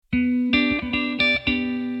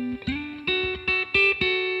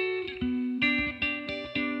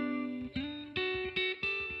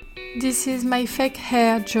This is my fake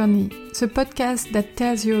hair journey, the podcast that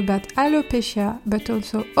tells you about alopecia, but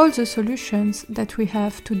also all the solutions that we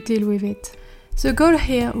have to deal with it. The goal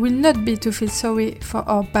here will not be to feel sorry for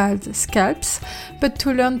our bald scalps, but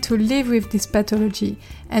to learn to live with this pathology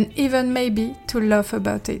and even maybe to laugh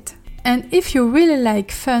about it. And if you really like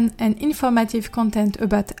fun and informative content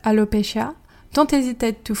about alopecia, don't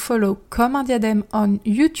hesitate to follow Comme un Diadème on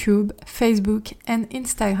YouTube, Facebook and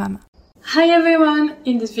Instagram. Hi everyone!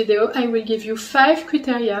 In this video I will give you 5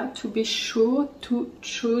 criteria to be sure to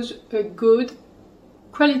choose a good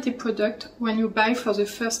quality product when you buy for the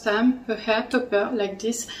first time a hair topper like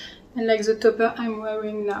this and like the topper I'm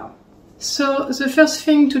wearing now. So the first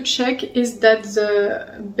thing to check is that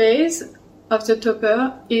the base of the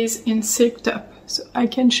topper is in silk top. So I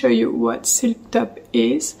can show you what silk top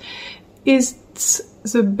is. It's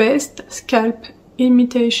the best scalp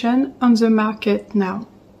imitation on the market now.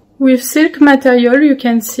 With silk material, you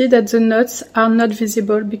can see that the knots are not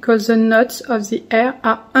visible because the knots of the hair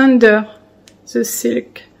are under the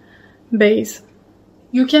silk base.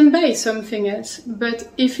 You can buy something else,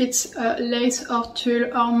 but if it's lace or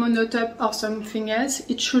tulle or monotop or something else,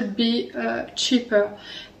 it should be cheaper.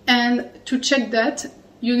 And to check that,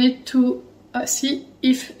 you need to see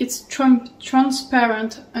if it's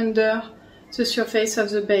transparent under the surface of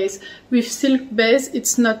the base. With silk base,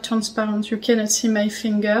 it's not transparent. You cannot see my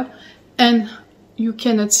finger and you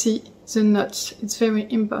cannot see the knots. It's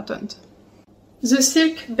very important. The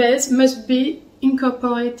silk base must be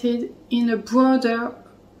incorporated in a broader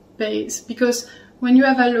base because when you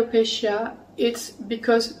have alopecia, it's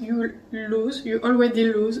because you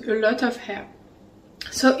already lose a lot of hair.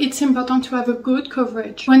 So it's important to have a good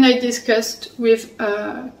coverage. When I discussed with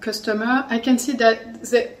a customer, I can see that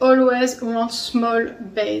they always want small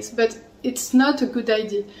base, but it's not a good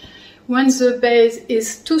idea. When the base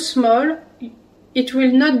is too small, it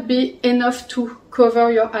will not be enough to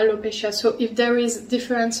cover your alopecia. So if there is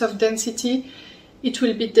difference of density, it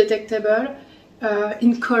will be detectable.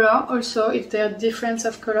 In color also, if there are difference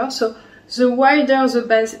of color. So the wider the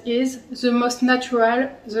base is, the most natural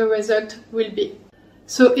the result will be.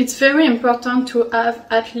 So it's very important to have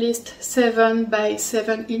at least 7 by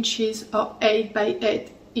 7 inches or 8 by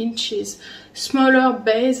 8 inches. Smaller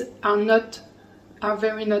base are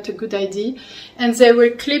very not a good idea, and they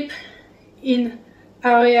will clip in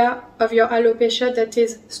area of your alopecia that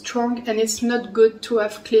is strong, and it's not good to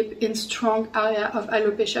have clip in strong area of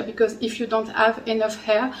alopecia because if you don't have enough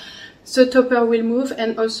hair, the topper will move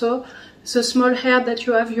and also the small hair that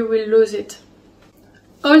you have, you will lose it.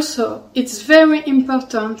 Also, it's very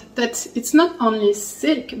important that it's not only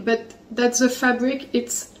silk, but that the fabric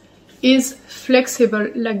is flexible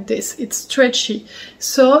like this. It's stretchy,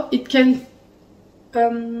 so it can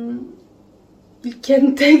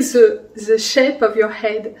take the shape of your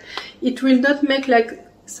head. It will not make like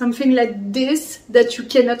something like this that you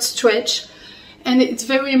cannot stretch. And it's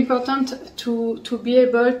very important to be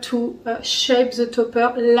able to shape the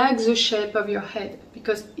topper like the shape of your head,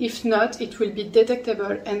 because if not, it will be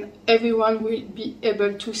detectable and everyone will be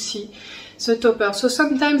able to see the topper. So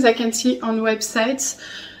sometimes I can see on websites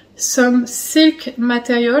some silk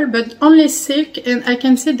material, but only silk, and I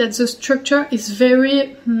can see that the structure is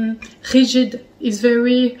very rigid, is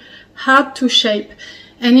very hard to shape.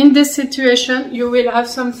 And in this situation, you will have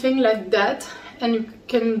something like that, and you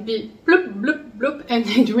can be bloop, bloop, bloop, and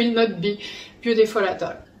it will not be beautiful at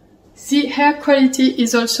all. The hair quality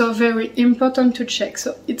is also very important to check.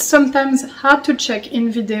 So it's sometimes hard to check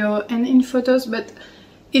in video and in photos, but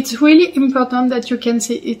it's really important that you can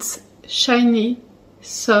see it's shiny,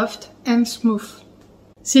 soft and smooth.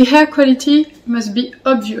 The hair quality must be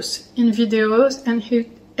obvious in videos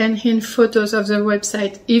and in photos of the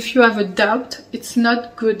website. If you have a doubt, it's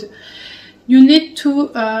not good. You need to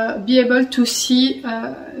be able to see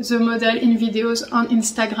the model in videos on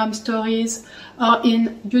Instagram stories or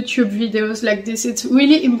in YouTube videos like this. It's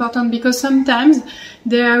really important because sometimes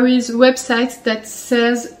there is websites that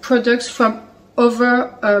sells products from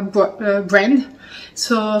other brand.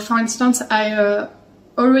 So for instance, I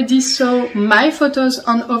already saw my photos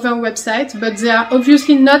on other websites, but they are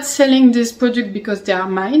obviously not selling this product because they are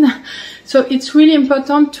mine. So it's really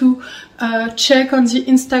important to check on the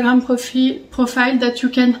Instagram profile that you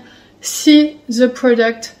can see the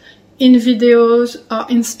product in videos or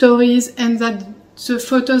in stories, and that the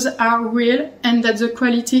photos are real and that the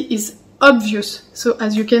quality is obvious. So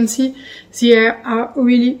as you can see, the hair are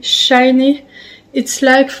really shiny. It's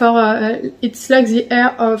like the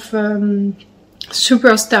hair of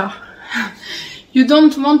superstar. You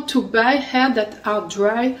don't want to buy hair that are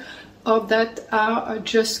dry or that are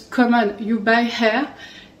just common. You buy hair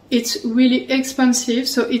it's really expensive,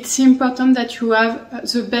 so it's important that you have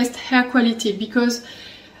the best hair quality, because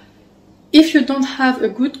if you don't have a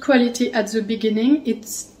good quality at the beginning,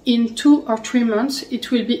 it's in 2 or 3 months it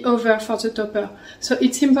will be over for the topper. So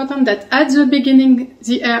it's important that at the beginning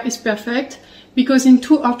the hair is perfect, because in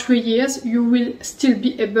 2 or 3 years you will still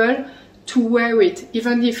be able to wear it.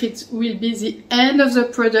 Even if it will be the end of the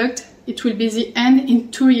product, it will be the end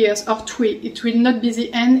in 2 years or 3. It will not be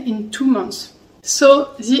the end in 2 months.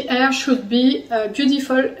 So the hair should be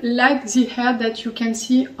beautiful, like the hair that you can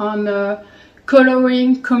see on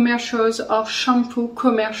coloring commercials or shampoo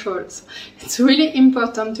commercials. It's really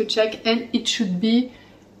important to check, and it should be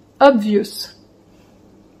obvious.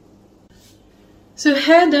 The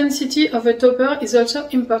hair density of a topper is also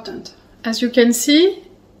important. As you can see,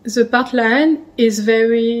 the part line is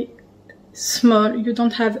very small. You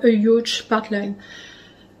don't have a huge part line.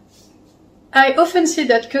 I often see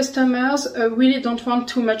that customers really don't want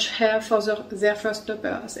too much hair for their first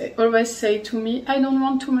topper. They always say to me, I don't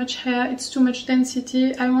want too much hair, it's too much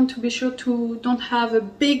density, I want to be sure to don't have a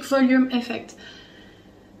big volume effect.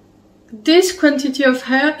 This quantity of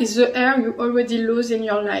hair is the hair you already lose in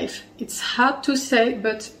your life. It's hard to say,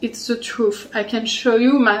 but it's the truth. I can show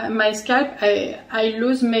you my scalp, I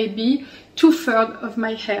lose maybe 2/3 of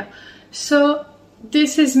my hair. So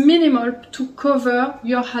this is minimal to cover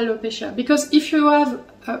your alopecia, because if you have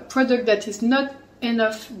a product that is not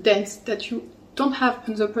enough dense, that you don't have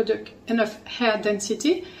on the product enough hair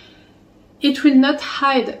density, it will not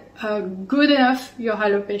hide good enough your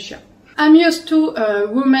alopecia. I'm used to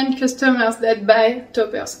women customers that buy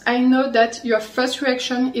toppers. I know that your first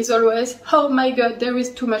reaction is always, oh my god, there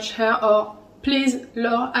is too much hair, or please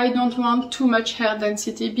Laure, I don't want too much hair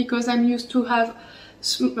density because I'm used to have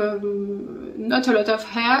not a lot of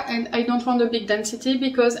hair, and I don't want a big density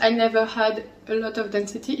because I never had a lot of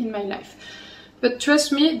density in my life. But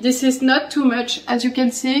trust me, this is not too much. As you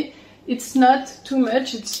can see, it's not too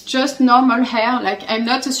much, it's just normal hair. Like, I'm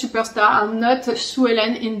not a superstar, I'm not Sue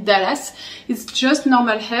Ellen in Dallas. It's just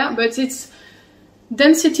normal hair, but it's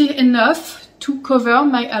density enough to cover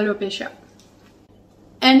my alopecia.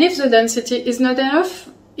 And if the density is not enough,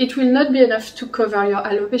 it will not be enough to cover your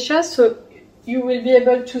alopecia, so you will be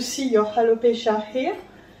able to see your alopecia here,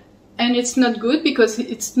 and it's not good because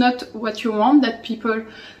it's not what you want, that people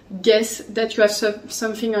guess that you have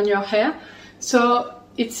something on your hair. So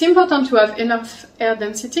it's important to have enough hair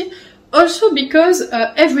density. Also because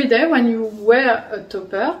every day when you wear a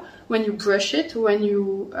topper, when you brush it, when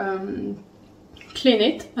you clean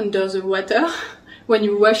it under the water, when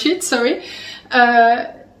you wash it, sorry,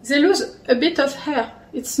 they lose a bit of hair.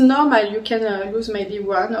 It's normal, you can lose maybe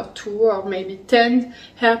 1 or 2 or maybe 10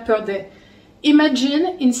 hair per day.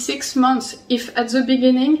 Imagine in 6 months, if at the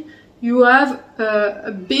beginning you have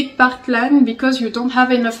a big part line because you don't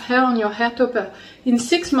have enough hair on your hair topper. In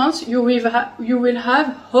 6 months you will have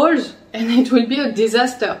holes, and it will be a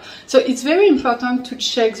disaster. So it's very important to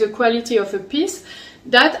check the quality of a piece,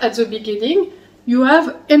 that at the beginning you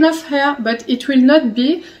have enough hair, but it will not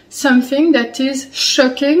be something that is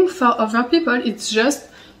shocking for other people. It's just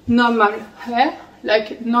normal hair,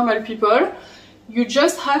 like normal people. You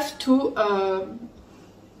just have to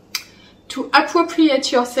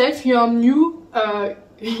appropriate yourself your new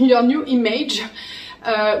image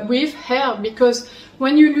with hair, because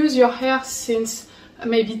when you lose your hair since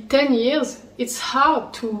maybe 10 years, it's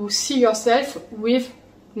hard to see yourself with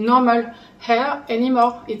normal hair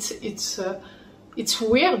anymore. It's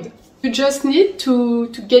weird. You just need to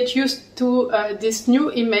get used to this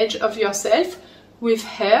new image of yourself with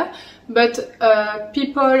hair, but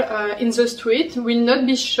people in the street will not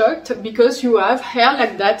be shocked because you have hair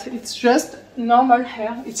like that. It's just normal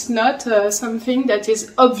hair. It's not something that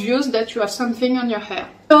is obvious that you have something on your hair.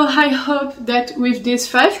 So I hope that with these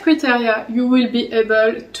 5 criteria you will be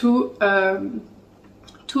able to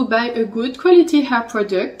buy a good quality hair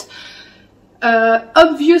product.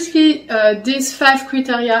 Obviously, these 5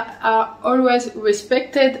 criteria are always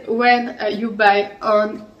respected when you buy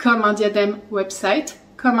on Comme un Diadème website.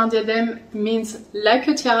 Comme un Diadème means like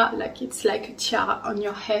a tiara, like it's like a tiara on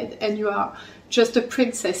your head and you are just a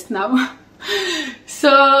princess now.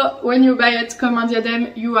 So when you buy at Comme un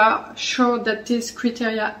Diadème, you are sure that these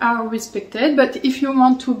criteria are respected. But if you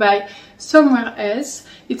want to buy somewhere else,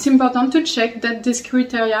 it's important to check that these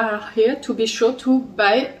criteria are here to be sure to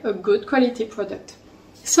buy a good quality product.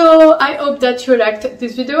 So I hope that you liked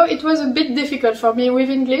this video. It was a bit difficult for me with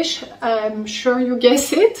English, I'm sure you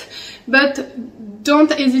guessed it, but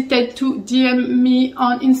don't hesitate to DM me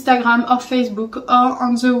on Instagram or Facebook or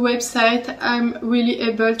on the website. I'm really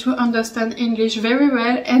able to understand English very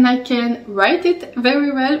well, and I can write it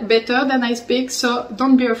very well, better than I speak, so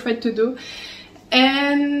don't be afraid to do.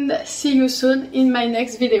 And see you soon in my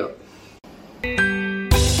next video.